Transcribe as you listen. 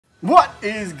What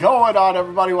is going on,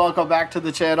 everybody? Welcome back to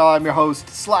the channel. I'm your host,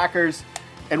 Slackers,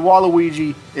 and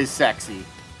Waluigi is sexy.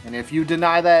 And if you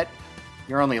deny that,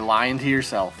 you're only lying to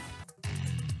yourself.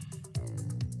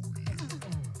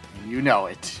 And you know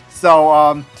it.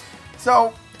 So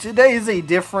today is a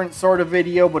different sort of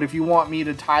video, but if you want me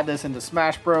to tie this into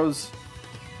Smash Bros,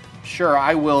 sure,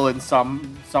 I will in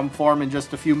some form in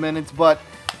just a few minutes. But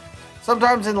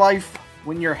sometimes in life,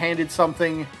 when you're handed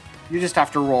something, you just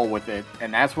have to roll with it,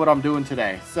 and that's what I'm doing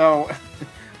today. So,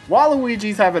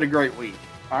 Waluigi's having a great week,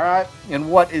 alright?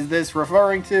 And what is this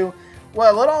referring to?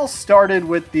 Well, it all started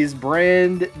with this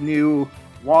brand new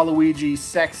Waluigi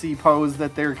sexy pose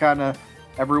that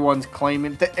everyone's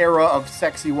claiming. The era of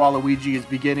sexy Waluigi is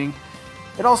beginning.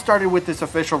 It all started with this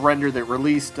official render that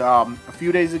released a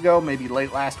few days ago, maybe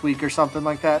late last week or something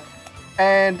like that.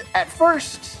 And at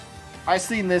first, I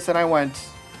seen this and I went,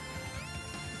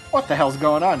 what the hell's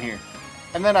going on here?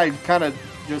 And then I kind of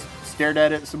just stared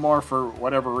at it some more for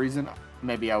whatever reason.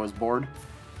 Maybe I was bored.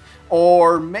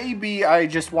 Or maybe I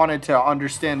just wanted to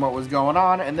understand what was going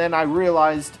on. And then I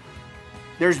realized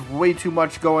there's way too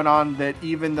much going on that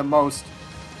even the most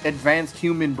advanced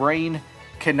human brain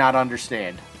cannot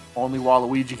understand. Only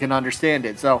Waluigi can understand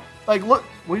it. So, like, look,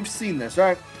 we've seen this,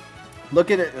 right?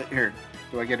 Look at it. Here,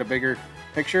 do I get a bigger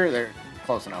picture? There,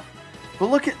 close enough. But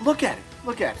look at it.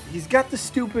 Look at it. He's got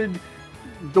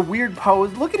the weird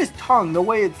pose. Look at his tongue, the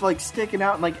way it's like sticking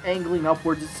out and like angling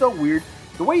upwards. It's so weird.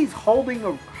 The way he's holding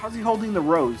how's he holding the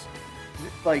rose?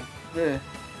 Like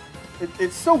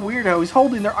it's so weird how he's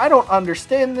holding there. I don't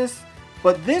understand this,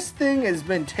 but this thing has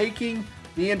been taking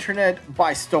the internet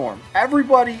by storm.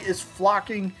 Everybody is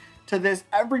flocking to this.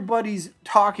 Everybody's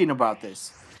talking about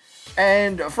this,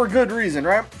 and for good reason,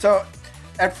 right? So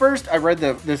at first, I read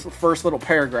this first little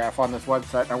paragraph on this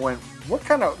website, and I went, what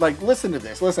kind of, like, listen to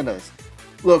this.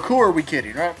 Look, who are we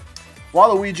kidding, right?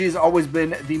 Waluigi has always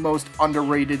been the most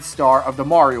underrated star of the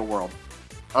Mario world.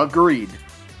 Agreed.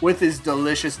 With his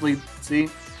deliciously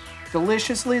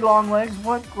long legs?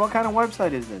 What kind of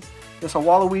website is this? This a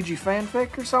Waluigi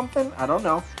fanfic or something? I don't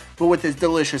know. But with his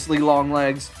deliciously long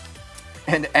legs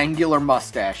and angular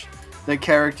mustache, the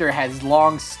character has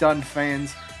long stunned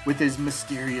fans with his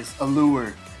mysterious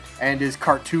allure and his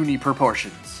cartoony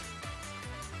proportions.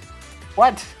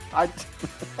 What? I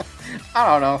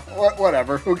don't know.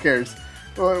 Whatever. Who cares?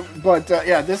 But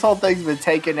yeah, this whole thing's been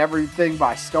taking everything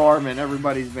by storm, and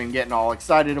everybody's been getting all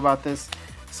excited about this.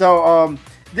 So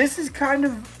this is kind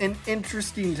of an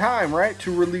interesting time, right,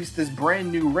 to release this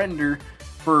brand new render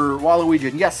for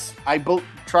Waluigi. And yes,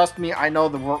 trust me, I know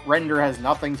the render has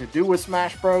nothing to do with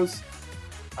Smash Bros.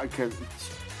 Because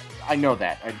I know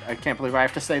that. I can't believe I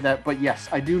have to say that, but yes,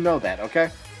 I do know that,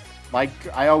 okay? Like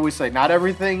I always say, not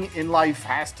everything in life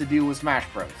has to do with Smash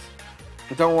Bros.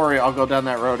 But don't worry, I'll go down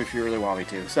that road if you really want me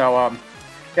to. So,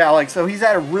 yeah, so he's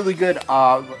had a really good, it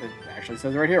actually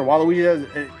says right here,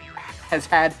 Waluigi has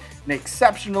had an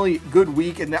exceptionally good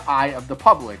week in the eye of the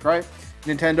public, right?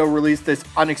 Nintendo released this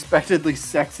unexpectedly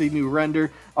sexy new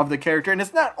render of the character, and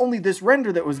it's not only this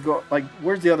render that was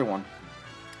where's the other one?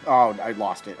 Oh, I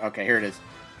lost it. Okay, here it is.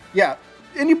 Yeah,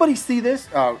 anybody see this?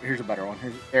 Oh, here's a better one.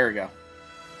 There we go.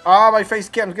 My face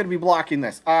cam's going to be blocking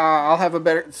this. I'll have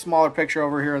a smaller picture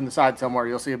over here on the side somewhere.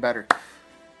 You'll see it better.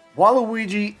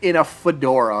 Waluigi in a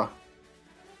fedora.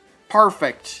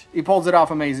 Perfect. He pulls it off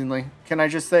amazingly. Can I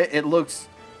just say, it looks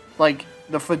like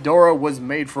the fedora was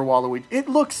made for Waluigi. It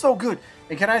looks so good.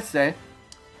 And can I say,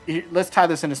 let's tie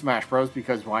this into Smash Bros,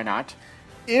 because why not?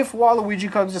 If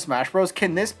Waluigi comes to Smash Bros,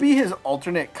 can this be his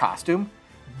alternate costume?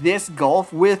 This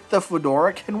golf with the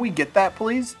fedora? Can we get that,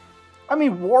 please? I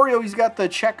mean, Wario, he's got the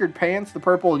checkered pants, the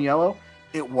purple and yellow.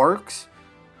 It works.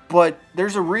 But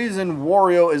there's a reason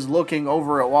Wario is looking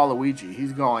over at Waluigi.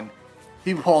 He's going,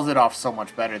 he pulls it off so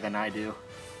much better than I do.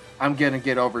 I'm going to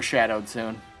get overshadowed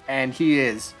soon. And he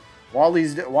is.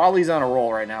 Wally's on a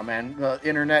roll right now, man. The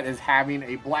internet is having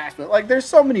a blast. But, like, there's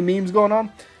so many memes going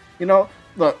on. You know,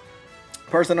 look,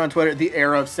 person on Twitter, the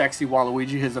era of sexy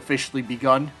Waluigi has officially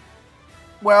begun.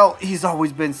 Well, he's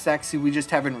always been sexy, we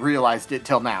just haven't realized it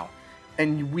till now.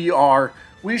 And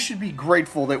we should be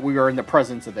grateful that we are in the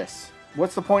presence of this.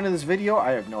 What's the point of this video?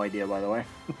 I have no idea, by the way.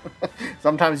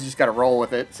 Sometimes you just gotta roll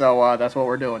with it, so that's what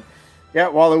we're doing. Yeah,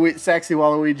 sexy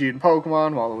Waluigi in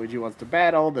Pokemon, Waluigi wants to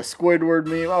battle, the Squidward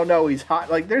meme, oh no, he's hot.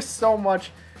 Like, there's so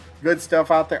much good stuff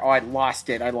out there. Oh, I lost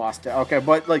it. Okay,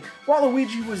 but, like,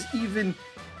 Waluigi was even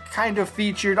kind of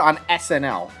featured on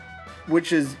SNL,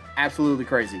 which is absolutely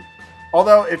crazy.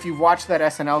 Although, if you've watched that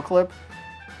SNL clip,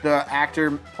 the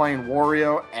actor playing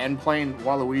Wario and playing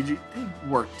Waluigi, they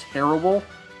were terrible.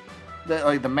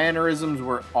 The mannerisms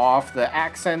were off. The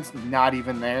accent's not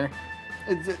even there.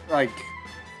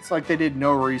 It's like they did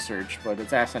no research, but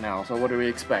it's SNL, so what do we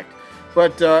expect?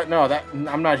 But no,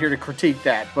 I'm not here to critique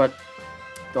that, but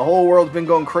the whole world's been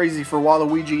going crazy for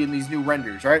Waluigi in these new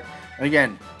renders, right? And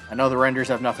again, I know the renders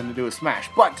have nothing to do with Smash,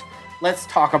 but let's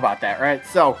talk about that, right?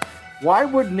 So, why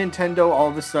would Nintendo all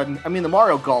of a sudden... I mean, the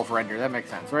Mario Golf render, that makes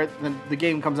sense, right? Then the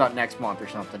game comes out next month or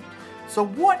something. So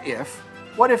what if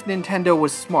Nintendo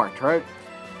was smart, right?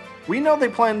 We know they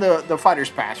planned the Fighters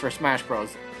Pass for Smash Bros.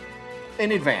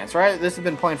 In advance, right? This has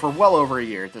been planned for well over a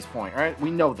year at this point, right?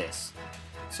 We know this.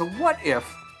 So what if...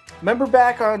 Remember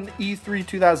back on E3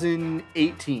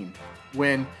 2018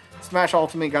 when Smash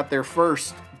Ultimate got their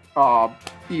first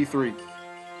E3?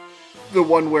 The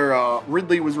one where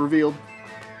Ridley was revealed,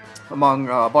 among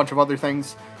a bunch of other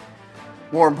things.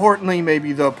 More importantly,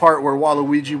 maybe the part where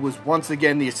Waluigi was once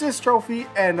again the assist trophy,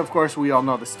 and of course we all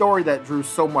know the story that drew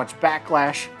so much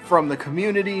backlash from the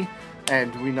community,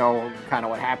 and we know kind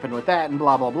of what happened with that and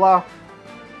blah blah blah.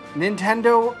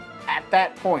 Nintendo, at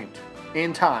that point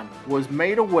in time, was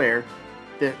made aware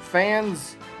that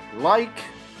fans like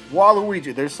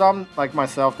Waluigi. There's some, like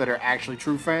myself, that are actually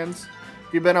true fans.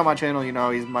 If you've been on my channel, you know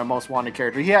he's my most wanted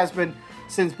character. He has been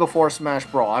since before Smash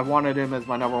Brawl. I wanted him as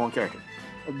my #1 character.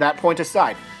 That point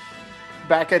aside,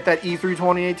 back at that E3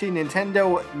 2018,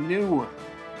 Nintendo knew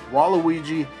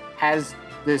Waluigi has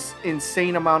this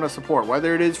insane amount of support,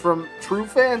 whether it is from true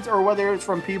fans or whether it's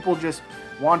from people just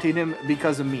wanting him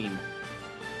because of meme.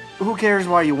 Who cares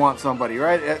why you want somebody,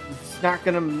 right? It's not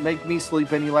going to make me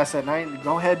sleep any less at night.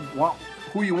 Go ahead, want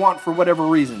who you want for whatever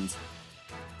reasons.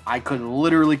 I could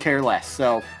literally care less.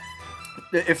 So,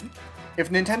 if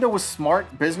Nintendo was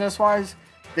smart business-wise,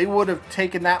 they would have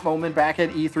taken that moment back at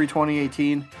E3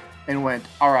 2018 and went,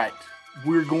 all right,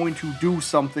 we're going to do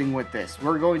something with this.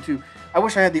 We're going to... I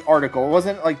wish I had the article. It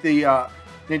wasn't like the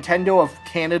Nintendo of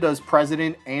Canada's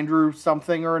president, Andrew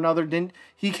something or another,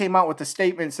 he came out with a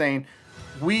statement saying,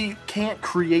 we can't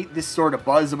create this sort of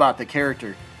buzz about the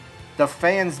character. The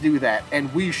fans do that,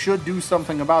 and we should do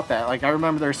something about that. Like, I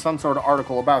remember there's some sort of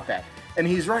article about that. And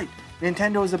he's right.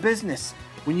 Nintendo is a business.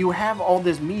 When you have all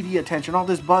this media attention, all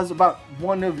this buzz about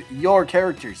one of your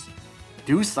characters,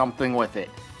 do something with it.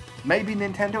 Maybe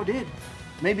Nintendo did.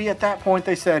 Maybe at that point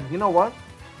they said, you know what?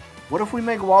 What if we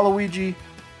make Waluigi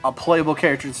a playable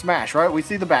character in Smash, right? We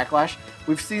see the backlash.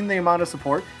 We've seen the amount of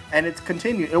support, and it's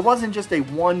continued. It wasn't just a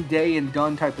one day and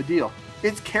done type of deal.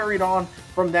 It's carried on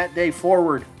from that day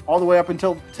forward all the way up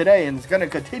until today, and it's going to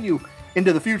continue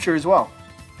into the future as well.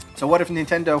 So what if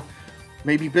Nintendo,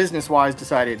 maybe business-wise,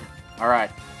 decided, all right,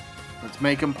 let's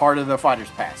make him part of the Fighters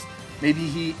Pass. Maybe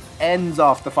he ends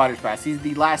off the Fighters Pass. He's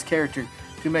the last character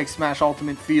to make Smash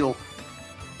Ultimate feel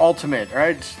ultimate,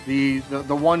 right? The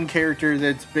one character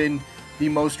that's been the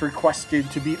most requested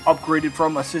to be upgraded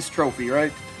from Assist Trophy,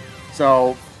 right?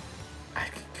 So,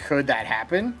 could that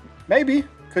happen? Maybe.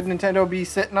 Could Nintendo be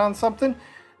sitting on something?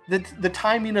 The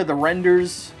timing of the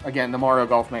renders, again, the Mario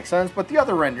Golf makes sense, but the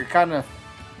other render kind of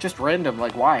just random.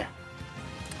 Like, why?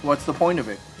 What's the point of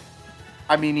it?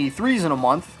 I mean, E3's in a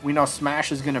month. We know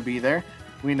Smash is going to be there.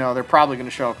 We know they're probably going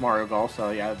to show up Mario Golf,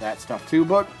 so yeah, that stuff too.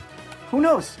 But who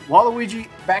knows? Waluigi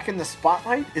back in the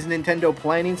spotlight? Is Nintendo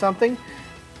planning something?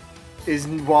 Is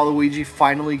Waluigi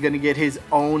finally going to get his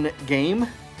own game?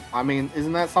 I mean,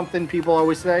 isn't that something people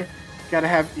always say? Gotta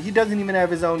have. He doesn't even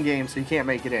have his own game, so he can't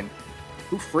make it in.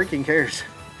 Who freaking cares?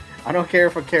 I don't care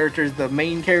if a character is the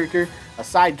main character, a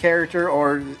side character,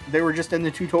 or they were just in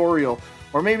the tutorial.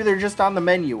 Or maybe they're just on the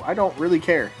menu. I don't really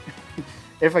care.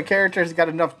 If a character's got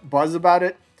enough buzz about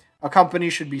it, a company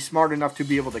should be smart enough to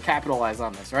be able to capitalize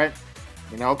on this, right?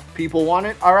 You know, people want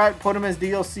it. All right, put them as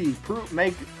DLC.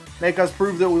 Make us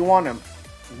prove that we want them.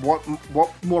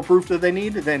 What more proof do they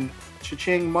need? Then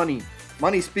cha-ching, money.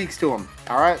 Money speaks to them.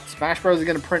 All right, Smash Bros. Is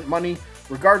going to print money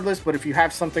regardless, but if you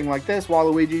have something like this,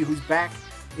 Waluigi, who's back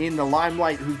in the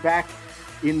limelight, who's back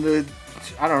in the,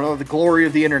 I don't know, the glory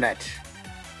of the internet.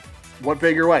 What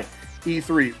bigger way?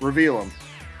 E3, reveal him.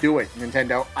 Do it,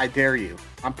 Nintendo. I dare you.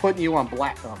 I'm putting you on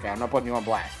blast. Okay, I'm not putting you on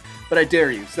blast, but I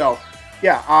dare you. So,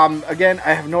 yeah, again,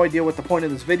 I have no idea what the point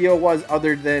of this video was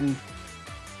other than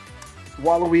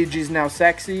Waluigi's now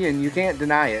sexy, and you can't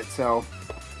deny it, so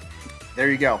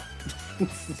there you go.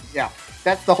 Yeah,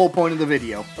 that's the whole point of the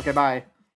video. Okay, bye.